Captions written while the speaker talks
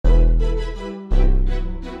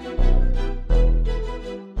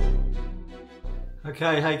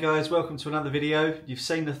Okay, hey guys, welcome to another video. You've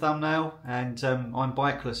seen the thumbnail, and I'm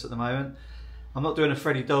bikeless at the moment. I'm not doing a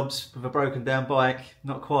Freddie Dobbs with a broken down bike,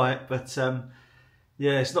 not quite, but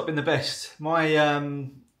yeah, it's not been the best. My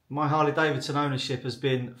Harley Davidson ownership has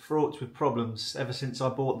been fraught with problems ever since I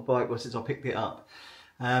bought the bike, or since I picked it up.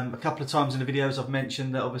 A couple of times in the videos I've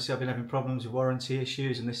mentioned that obviously I've been having problems with warranty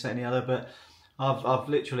issues and this, that and the other, but I've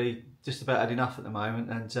literally just about had enough at the moment,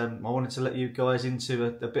 and I wanted to let you guys into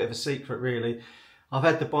a bit of a secret really. I've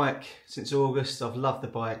had the bike since August. I've loved the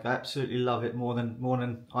bike. I absolutely love it more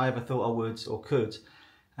than I ever thought I would or could.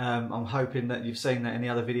 I'm hoping that you've seen that in the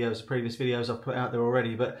other videos, the previous videos I've put out there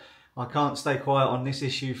already, but I can't stay quiet on this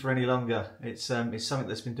issue for any longer. It's something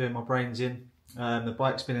that's been doing my brains in. The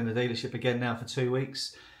bike's been in the dealership again now for 2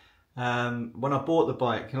 weeks. When I bought the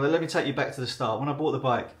bike, let me take you back to the start. When I bought the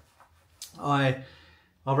bike, I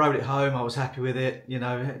rode it home. I was happy with it. You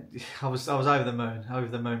know, I was over the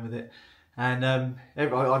moon with it. And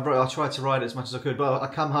I tried to ride it as much as I could, but I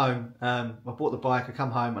come home, I bought the bike, I come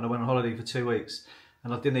home and I went on holiday for 2 weeks,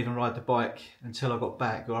 and I didn't even ride the bike until I got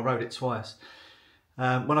back, or I rode it twice.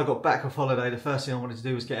 When I got back off holiday, the first thing I wanted to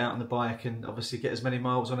do was get out on the bike and obviously get as many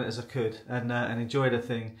miles on it as I could, and enjoy the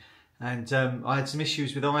thing. And I had some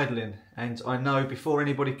issues with idling, and I know before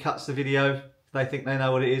anybody cuts the video, they think they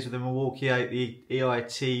know what it is with the Milwaukee 8, the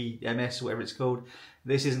EIT MS, whatever it's called.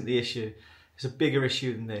 This isn't the issue. It's a bigger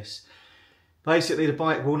issue than this. Basically, the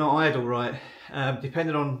bike will not idle right,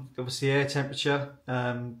 depending on obviously air temperature.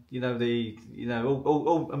 All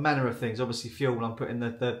a manner of things. Obviously, fuel. I'm putting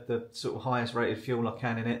the sort of highest rated fuel I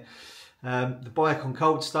can in it. The bike on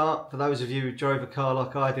cold start. For those of you who drove a car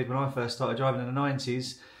like I did when I first started driving in the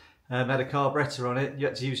 90s, had a carburettor on it. You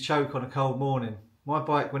had to use choke on a cold morning. My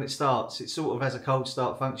bike, when it starts, it sort of has a cold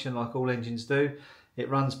start function like all engines do. It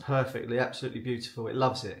runs perfectly, absolutely beautiful. It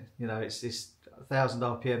loves it. You know, it's 1,000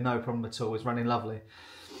 RPM, no problem at all. It's running lovely.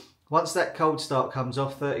 Once that cold start comes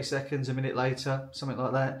off, 30 seconds, a minute later, something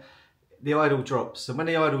like that, the idle drops. And when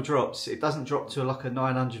the idle drops, it doesn't drop to like a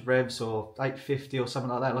 900 revs or 850 or something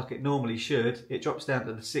like that, like it normally should. It drops down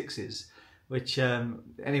to the 6s, which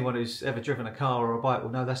anyone who's ever driven a car or a bike will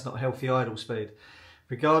know that's not healthy idle speed.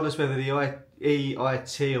 Regardless whether the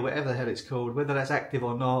EIT or whatever the hell it's called, whether that's active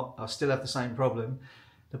or not, I still have the same problem.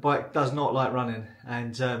 The bike does not like running,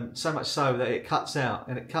 and so much so that it cuts out,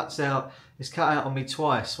 and it's cut out on me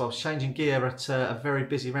twice. So I was changing gear at a very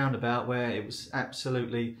busy roundabout where it was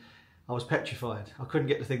absolutely, I was petrified. I couldn't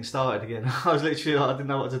get the thing started again. I was literally like, I didn't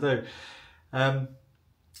know what to do.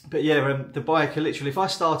 But yeah, the bike, literally, if I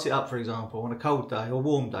start it up, for example, on a cold day or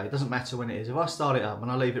warm day, it doesn't matter when it is, if I start it up and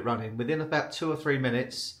I leave it running, within about 2 or 3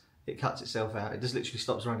 minutes, it cuts itself out. It just literally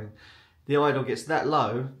stops running. The idle gets that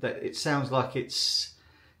low that it sounds like it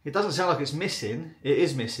doesn't sound like it's missing, it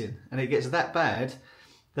is missing. And it gets that bad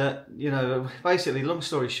that, you know, basically, long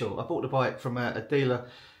story short, I bought the bike from a dealer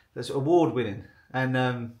that's award winning.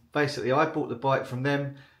 And basically, I bought the bike from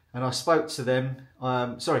them, and I spoke to them,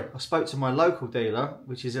 I spoke to my local dealer,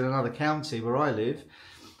 which is in another county where I live.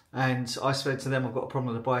 And I said to them, I've got a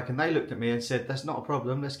problem with the bike. And they looked at me and said, that's not a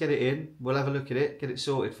problem, let's get it in, we'll have a look at it, get it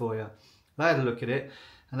sorted for you. They had a look at it,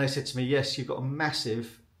 and they said to me, yes, you've got a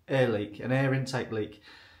massive air leak, an air intake leak,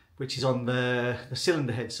 which is on the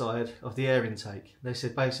cylinder head side of the air intake. They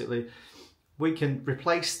said basically, we can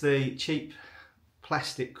replace the cheap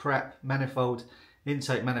plastic crap manifold,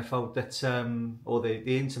 intake manifold that, or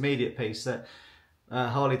the intermediate piece that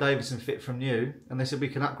Harley Davidson fit from new, and they said we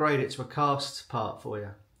can upgrade it to a cast part for you.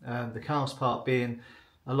 The cast part being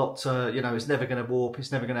a lot, it's never going to warp,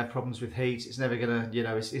 it's never going to have problems with heat, it's never going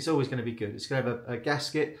to, it's always going to be good. It's going to have a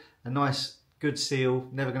gasket, a nice good seal,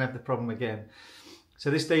 never going to have the problem again. So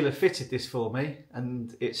this dealer fitted this for me,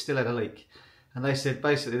 and it still had a leak. And they said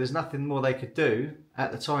basically there's nothing more they could do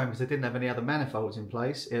at the time because they didn't have any other manifolds in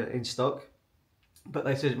place, in stock. But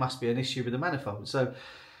they said it must be an issue with the manifold. So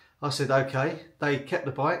I said, okay. They kept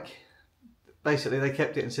the bike. Basically, they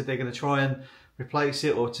kept it and said they're going to try and replace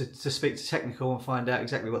it, or to speak to technical and find out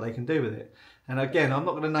exactly what they can do with it. And again, I'm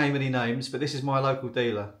not going to name any names, but this is my local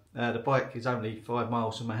dealer. The bike is only 5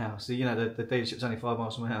 miles from my house. So, you know, the dealership's only 5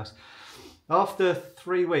 miles from my house. After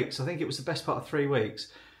 3 weeks, I think it was the best part of 3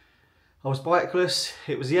 weeks, I was bikeless.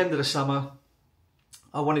 It was the end of the summer.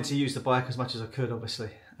 I wanted to use the bike as much as I could, obviously.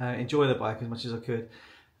 Enjoy the bike as much as I could.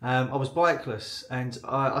 I was bikeless, and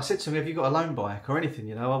I said to them, have you got a loan bike or anything?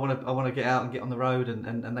 You know, I want to get out and get on the road.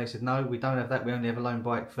 And they said, no, we don't have that. We only have a loan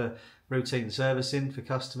bike for routine servicing for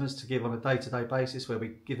customers to give on a day-to-day basis, where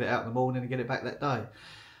we give it out in the morning and get it back that day.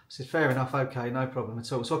 I said, fair enough, okay, no problem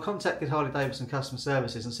at all. So I contacted Harley Davidson Customer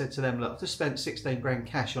Services and said to them, look, I've just spent 16 grand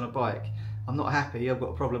cash on a bike, I'm not happy, I've got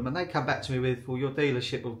a problem. And they come back to me with, well, your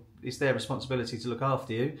dealership, it's their responsibility to look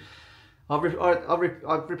after you. I've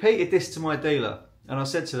repeated this to my dealer, and I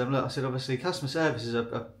said to them, look, I said, obviously customer service is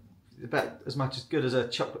about as much as good as a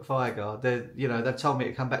chocolate fire guard. They've told me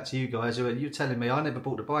to come back to you guys. You're telling me I never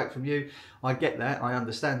bought a bike from you. I get that, I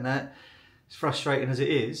understand that. It's frustrating as it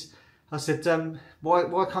is. I said,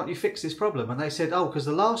 why can't you fix this problem? And they said, oh, because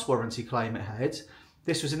the last warranty claim it had,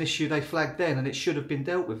 this was an issue they flagged then and it should have been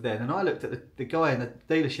dealt with then. And I looked at the guy in the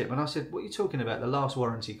dealership and I said, what are you talking about, the last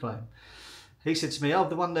warranty claim? He said to me, oh,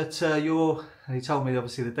 the one that and he told me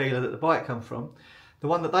obviously the dealer that the bike come from, the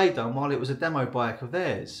one that they done while it was a demo bike of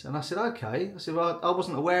theirs. And I said, okay. I said, well, I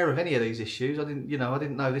wasn't aware of any of these issues. I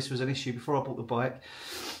didn't know this was an issue before I bought the bike.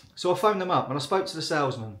 So I phoned them up and I spoke to the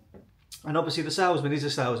salesman. And obviously the salesman is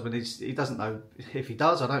a salesman. He doesn't know, if he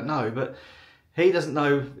does, I don't know, but he doesn't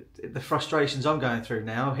know the frustrations I'm going through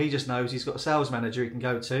now. He just knows he's got a sales manager he can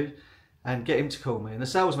go to and get him to call me. And the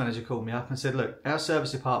sales manager called me up and said, look, our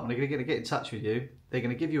service department are going to get in touch with you. They're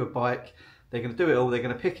going to give you a bike. They're going to do it all. They're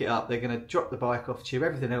going to pick it up. They're going to drop the bike off to you,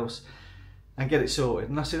 everything else, and get it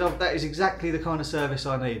sorted. And I said, oh, that is exactly the kind of service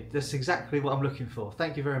I need. That's exactly what I'm looking for.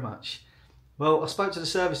 Thank you very much. Well, I spoke to the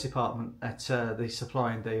service department at the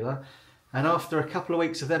supplying dealer. And after a couple of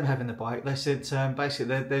weeks of them having the bike, they said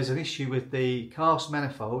basically there's an issue with the cast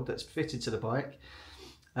manifold that's fitted to the bike.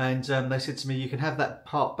 And they said to me, you can have that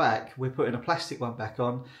part back. We're putting a plastic one back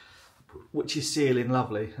on, which is sealing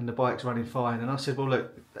lovely, and the bike's running fine. And I said, well,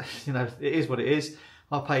 look, it is what it is.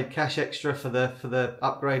 I paid cash extra for the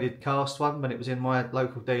upgraded cast one when it was in my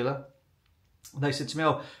local dealer. And they said to me,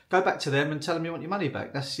 oh, go back to them and tell them you want your money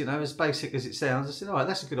back. That's, as basic as it sounds. I said, all right,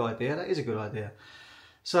 that's a good idea. That is a good idea.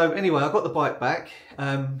 So anyway, I got the bike back.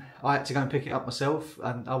 I had to go and pick it up myself,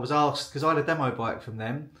 and I was asked, because I had a demo bike from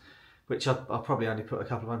them, which I probably only put a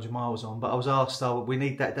couple of 100 miles on, but I was asked, oh, we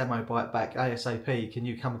need that demo bike back ASAP, can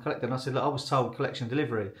you come and collect it? And I said, look, I was told collection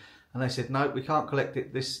delivery. And they said, no, we can't collect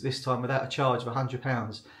it this time without a charge of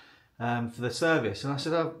 £100 for the service. And I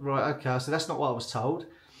said, oh, right, okay. I said, that's not what I was told,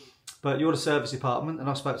 but you're the service department, and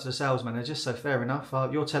I spoke to the sales manager, so fair enough.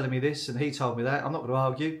 You're telling me this, and he told me that. I'm not going to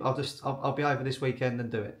argue. I'll be over this weekend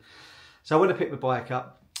and do it. So I went to pick the bike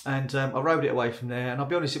up, and I rode it away from there. And I'll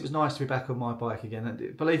be honest, it was nice to be back on my bike again.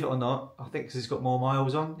 And believe it or not, I think because it's got more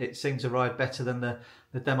miles on, it seemed to ride better than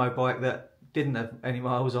the demo bike that didn't have any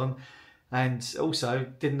miles on, and also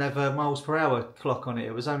didn't have a miles per hour clock on it.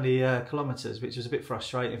 It was only kilometres, which was a bit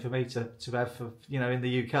frustrating for me to have for, in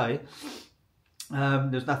the UK.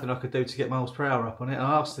 There's nothing I could do to get miles per hour up on it. And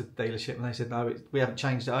I asked the dealership and they said, no, we haven't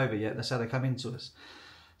changed it over yet. That's how they come into us.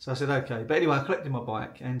 So I said, okay. But anyway, I collected my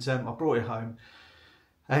bike and I brought it home.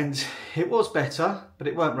 And it was better, but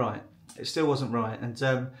it weren't right. It still wasn't right.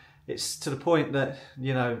 And it's to the point that,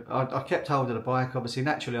 I kept hold of the bike. Obviously,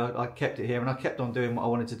 naturally, I kept it here and I kept on doing what I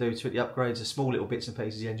wanted to do to it, the upgrades, the small little bits and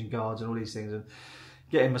pieces, the engine guards and all these things, and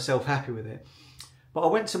getting myself happy with it. But I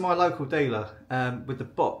went to my local dealer with the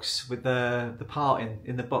box, with the part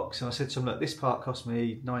in the box, and I said to him, look, this part cost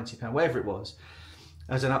me £90, whatever it was,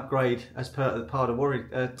 as an upgrade, as part of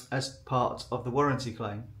the warranty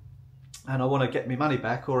claim, and I want to get my money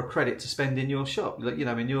back or a credit to spend in your shop,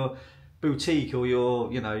 in your boutique or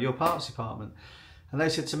your parts department. And they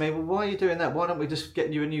said to me, well, why are you doing that? Why don't we just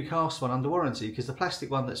get you a new cast one under warranty? Because the plastic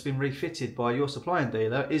one that's been refitted by your supplying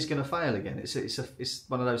dealer is going to fail again. It's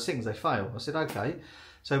one of those things, they fail. I said, okay,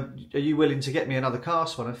 so are you willing to get me another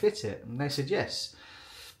cast one and fit it? And they said, yes.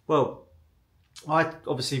 Well, I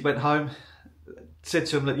obviously went home, said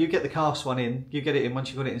to them, look, you get the cast one in, you get it in, once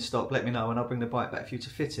you've got it in stock, let me know and I'll bring the bike back for you to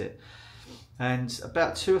fit it. And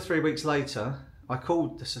about 2 or 3 weeks later, I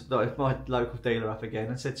called my local dealer up again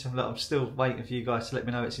and said to him, look, I'm still waiting for you guys to let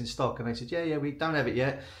me know it's in stock. And they said, yeah, we don't have it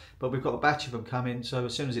yet, but we've got a batch of them coming, so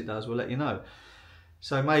as soon as it does, we'll let you know.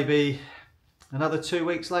 So maybe another 2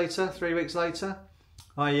 weeks later, 3 weeks later,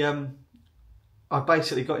 I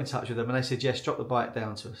basically got in touch with them and they said, yes, drop the bike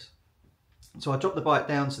down to us. So I dropped the bike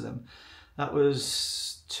down to them. That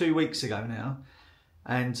was 2 weeks ago now.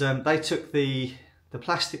 And they took the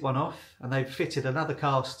plastic one off and they fitted another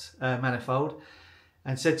cast manifold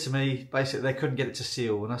and said to me, basically, they couldn't get it to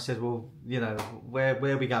seal. And I said, well, where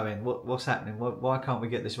are we going? What's happening? Why can't we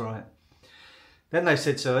get this right? Then they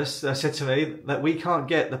said to me that we can't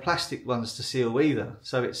get the plastic ones to seal either.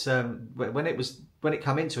 So it's when it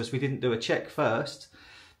come into us, we didn't do a check first,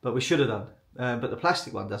 but we should have done. But the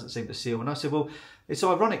plastic one doesn't seem to seal. And I said, well, it's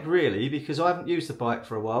ironic really, because I haven't used the bike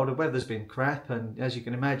for a while. The weather's been crap, and as you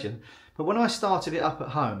can imagine. But when I started it up at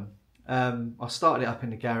home, I started it up in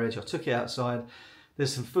the garage, I took it outside.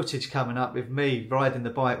 There's some footage coming up with me riding the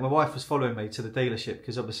bike. My wife was following me to the dealership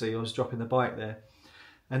because obviously I was dropping the bike there.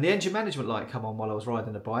 and the engine management light come on while I was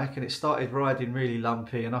riding the bike, and it started riding really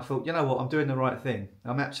lumpy, and I thought, you know what, I'm doing the right thing.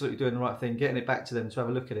 I'm absolutely doing the right thing, getting it back to them to have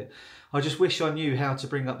a look at it. I just wish I knew how to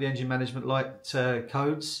bring up the engine management light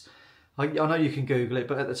codes. I know you can Google it,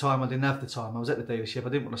 but at the time I didn't have the time. I was at the dealership. I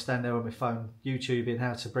didn't want to stand there on my phone YouTubing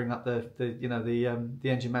how to bring up the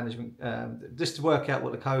engine management, just to work out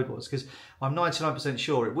what the code was, because I'm 99%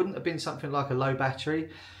 sure it wouldn't have been something like a low battery.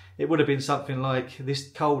 It would have been something like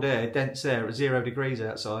this: cold air, dense air at 0 degrees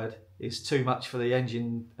outside is too much for the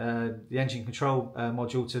engine control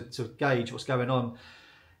module to gauge what's going on.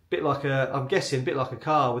 Bit like I'm guessing, a bit like a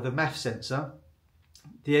car with a MAF sensor.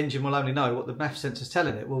 The engine will only know what the MAF sensor is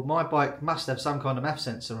telling it. Well, my bike must have some kind of MAF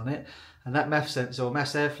sensor on it, and that MAF sensor or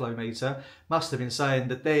mass airflow meter must have been saying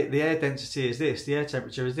that the air density is this, the air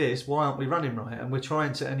temperature is this. Why aren't we running right? And we're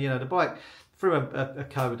trying to, and you know, the bike threw a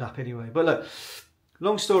code up anyway. But look,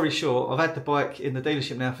 long story short, I've had the bike in the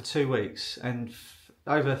dealership now for 2 weeks, and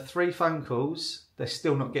over 3 phone calls, they're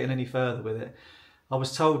still not getting any further with it. I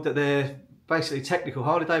was told that they're basically technical.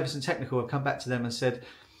 Harley Davidson technical have come back to them and said,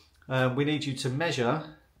 we need you to measure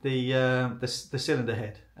the cylinder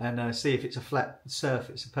head and see if it's a flat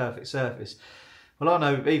surface, a perfect surface. Well, I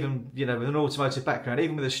know, even, you know, with an automotive background,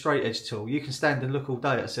 even with a straight edge tool, you can stand and look all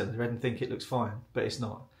day at a cylinder head and think it looks fine, but it's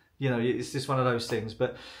not. You know, it's just one of those things.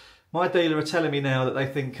 But my dealer are telling me now that they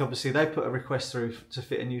think, obviously, they put a request through to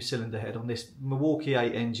fit a new cylinder head on this Milwaukee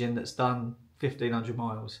 8 engine that's done 1,500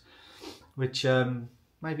 miles, which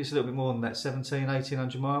maybe it's a little bit more than that,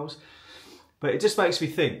 1,800 miles. But it just makes me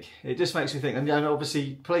think. It just makes me think. And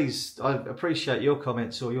obviously, please, I appreciate your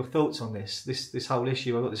comments or your thoughts on this whole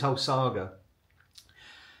issue. I've got this whole saga.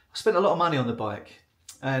 I spent a lot of money on the bike,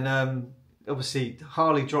 and obviously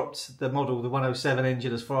Harley dropped the model, the 107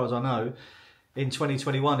 engine, as far as I know, in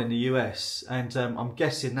 2021 in the US, and I'm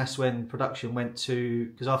guessing that's when production went to,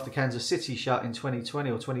 because after Kansas City shut in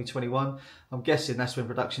 2020 or 2021, I'm guessing that's when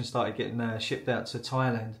production started getting shipped out to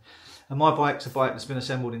Thailand. And my bike's a bike that's been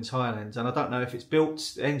assembled in Thailand, and I don't know if it's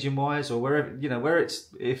built engine-wise or wherever, you know,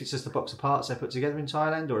 if it's just a box of parts they put together in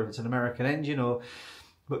Thailand, or if it's an American engine,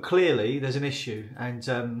 but clearly there's an issue, and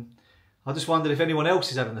I just wondered if anyone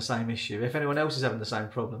else is having the same issue, if anyone else is having the same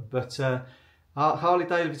problem. But Harley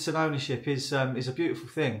Davidson ownership is a beautiful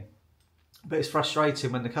thing, but it's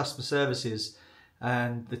frustrating when the customer services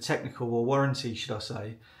and the technical, or warranty, should I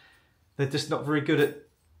say, they're just not very good at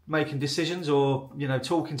making decisions, or, you know,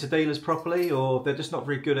 talking to dealers properly, or they're just not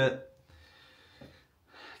very good at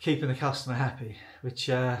keeping the customer happy, which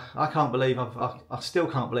I can't believe. I still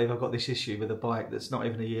can't believe I've got this issue with a bike that's not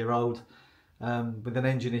even a year old, with an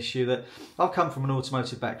engine issue. That I've come from an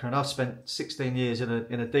automotive background. I've spent 16 years in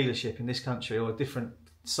a dealership in this country, or different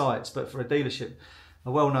sites, but for a dealership,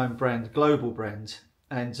 a well-known brand, global brand,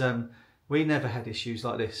 and we never had issues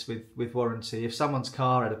like this with warranty. If someone's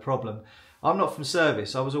car had a problem, I'm not from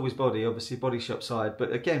service, I was always body, obviously body shop side,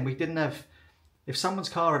 but again, we didn't have, if someone's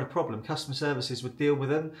car had a problem, customer services would deal with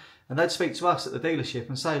them, and they'd speak to us at the dealership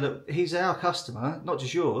and say, look, he's our customer, not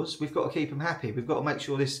just yours, we've got to keep him happy, we've got to make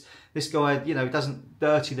sure this guy, you know, doesn't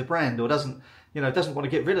dirty the brand, or doesn't want to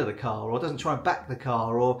get rid of the car, or doesn't try and back the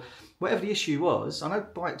car, or whatever the issue was. I know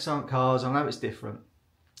bikes aren't cars, I know it's different,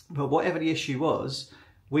 but whatever the issue was,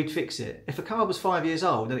 we'd fix it. If a car was 5 years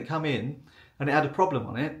old and it come in and it had a problem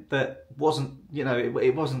on it that wasn't, you know,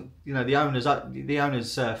 it wasn't, you know, the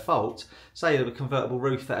owner's fault. Say there was a convertible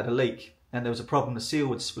roof that had a leak and there was a problem, the seal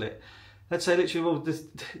would split. They'd say literally, well,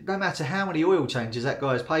 no matter how many oil changes that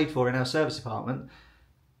guy has paid for in our service department,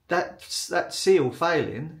 that seal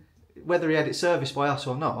failing, whether he had it serviced by us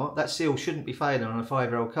or not, that seal shouldn't be failing on a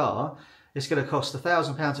 5-year-old car. It's going to cost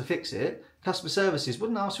 £1,000 to fix it. Customer services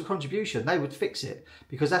wouldn't ask for a contribution, they would fix it,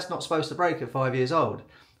 because that's not supposed to break at 5 years old.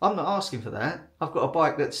 I'm not asking for that. I've got a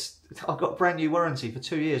bike I've got a brand new warranty for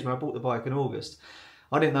 2 years when I bought the bike in August.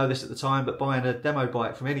 I didn't know this at the time, but buying a demo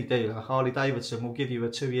bike from any dealer, Harley Davidson, will give you a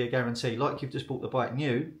 2-year guarantee, like you've just bought the bike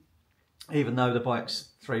new, even though the bike's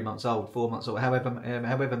 3 months old, 4 months old, however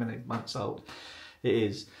many months old it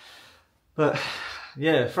is. But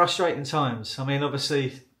yeah, frustrating times. I mean,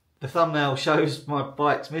 obviously the thumbnail shows my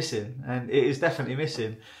bike's missing, and it is definitely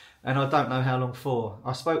missing. And I don't know how long for.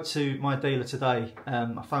 I spoke to my dealer today.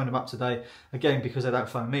 I phoned them up today, again, because they don't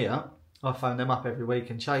phone me up. I phone them up every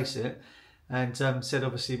week and chase it, and said,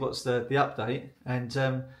 obviously, what's the update? And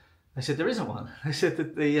they said there isn't one. They said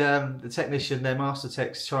that the technician, their master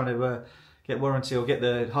tech's trying to get warranty, or get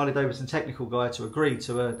the Harley Davidson technical guy to agree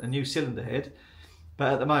to a new cylinder head.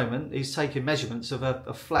 But at the moment, he's taking measurements of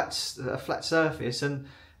a flat surface and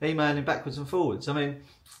emailing backwards and forwards. I mean,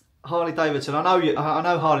 Harley Davidson, I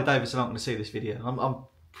know Harley Davidson aren't going to see this video. I'm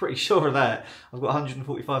pretty sure of that. I've got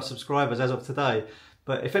 145 subscribers as of today.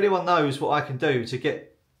 But if anyone knows what I can do to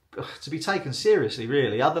get to be taken seriously,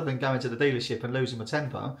 really, other than going to the dealership and losing my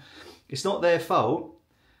temper, it's not their fault.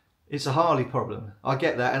 It's a Harley problem. I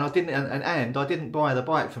get that, and I didn't buy the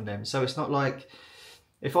bike from them, so it's not like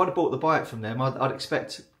if I'd have bought the bike from them, I'd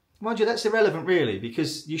expect. Mind you, that's irrelevant really,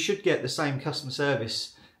 because you should get the same customer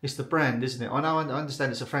service. It's the brand, isn't it? I know, I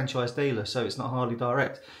understand it's a franchise dealer, so it's not Harley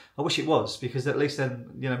Direct. I wish it was, because at least then,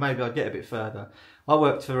 you know, maybe I'd get a bit further. I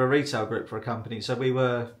worked for a retail group for a company, so we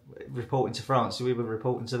were reporting to France, so we were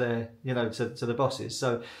reporting to their, you know, to the bosses.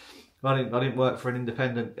 So I didn't work for an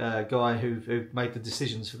independent guy who made the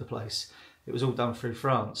decisions for the place. It was all done through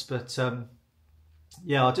France. But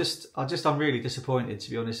yeah, I'm really disappointed, to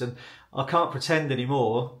be honest, and I can't pretend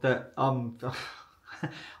anymore that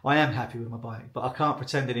I am happy with my bike, but I can't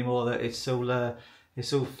pretend anymore that it's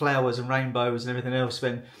all flowers and rainbows and everything else.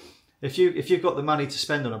 When if you've got the money to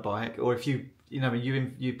spend on a bike, or if you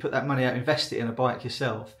put that money out, invest it in a bike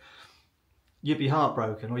yourself, you'd be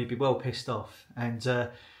heartbroken or you'd be well pissed off. And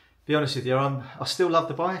be honest with you, I still love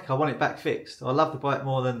the bike. I want it back fixed. I love the bike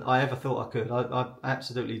more than I ever thought I could. I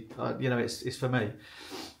absolutely, you know, it's for me.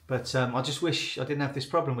 But I just wish I didn't have this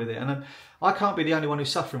problem with it. And I can't be the only one who's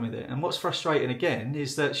suffering with it. And what's frustrating again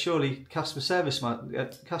is that surely customer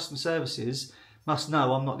services must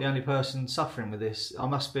know I'm not the only person suffering with this. I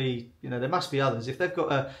must be, you know, there must be others. If they've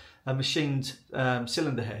got a machined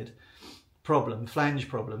cylinder head problem, flange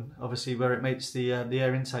problem, obviously where it meets the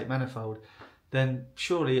air intake manifold, then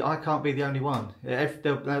surely I can't be the only one.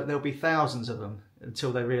 There'll be thousands of them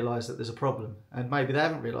until they realise that there's a problem. And maybe they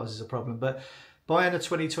haven't realised there's a problem, but buying a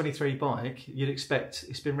 2023 bike, you'd expect,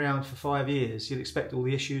 it's been around for 5 years, you'd expect all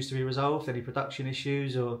the issues to be resolved, any production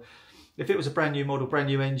issues, or if it was a brand new model, brand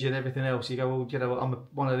new engine, everything else, you go, well, you know, I'm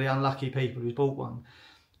one of the unlucky people who's bought one.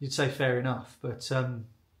 You'd say fair enough, but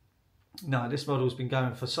no, this model's been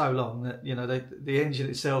going for so long that, you know, the engine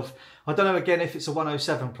itself, I don't know again if it's a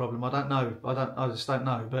 107 problem, I don't know, I just don't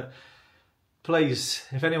know, but please,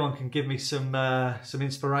 if anyone can give me some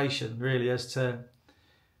inspiration really as to,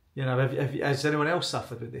 you know, has anyone else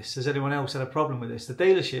suffered with this? Has anyone else had a problem with this? The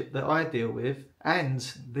dealership that I deal with and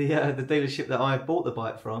the dealership that I bought the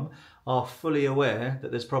bike from are fully aware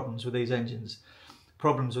that there's problems with these engines,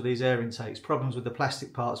 problems with these air intakes, problems with the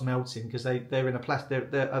plastic parts melting, because they're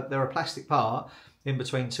a plastic part in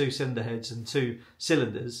between two cylinder heads and two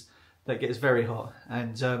cylinders that gets very hot.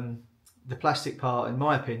 And the plastic part, in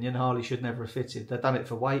my opinion, Harley should never have fitted. They've done it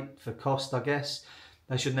for weight, for cost, I guess.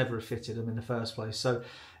 They should never have fitted them in the first place. So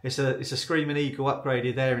it's a Screaming Eagle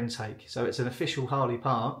upgraded air intake. So it's an official Harley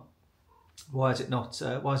part. Why is it not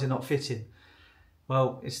fitting?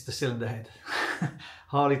 Well, it's the cylinder head.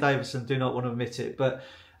 Harley Davidson do not want to admit it, but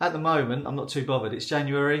at the moment I'm not too bothered. It's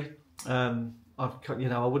January. I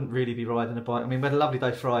wouldn't really be riding a bike. I mean, we had a lovely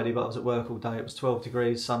day Friday, but I was at work all day. It was 12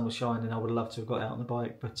 degrees, sun was shining. I would have loved to have got out on the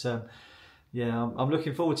bike, but yeah, I'm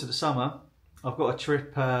looking forward to the summer. I've got a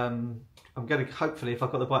trip. I'm going to, hopefully, if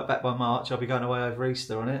I've got the bike back by March, I'll be going away over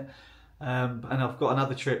Easter on it. And I've got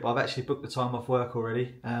another trip. I've actually booked the time off work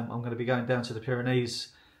already. I'm going to be going down to the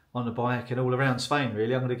Pyrenees on the bike and all around Spain,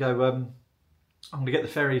 really. I'm going to go, I'm going to get the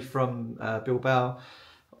ferry from Bilbao,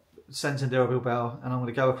 Santander, Bilbao, and I'm going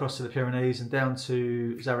to go across to the Pyrenees and down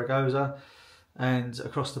to Zaragoza and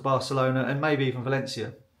across to Barcelona and maybe even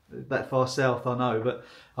Valencia. That far south, I know, but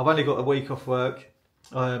I've only got a week off work.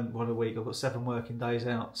 A week, I've got 7 working days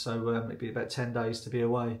out, so it'd be about 10 days to be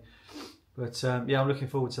away. But yeah, I'm looking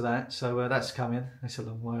forward to that. So that's coming. It's a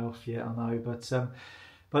long way off yet, I know. But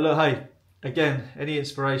look, hey, again, any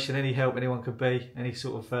inspiration, any help anyone could be, any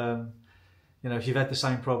sort of, you know, if you've had the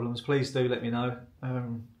same problems, please do let me know.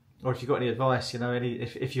 Or if you've got any advice, you know,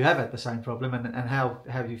 if you have had the same problem and how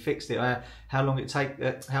have you fixed it, how long it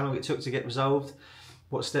took to get resolved,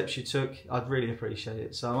 what steps you took, I'd really appreciate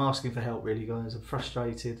it. So I'm asking for help really, guys. I'm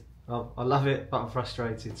frustrated. I love it, but I'm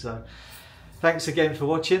frustrated. So thanks again for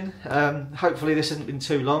watching. Hopefully this hasn't been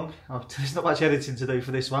too long. There's not much editing to do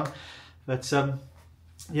for this one, but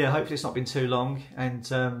yeah, hopefully it's not been too long.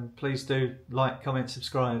 And please do like, comment,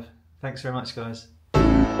 subscribe. Thanks very much, guys.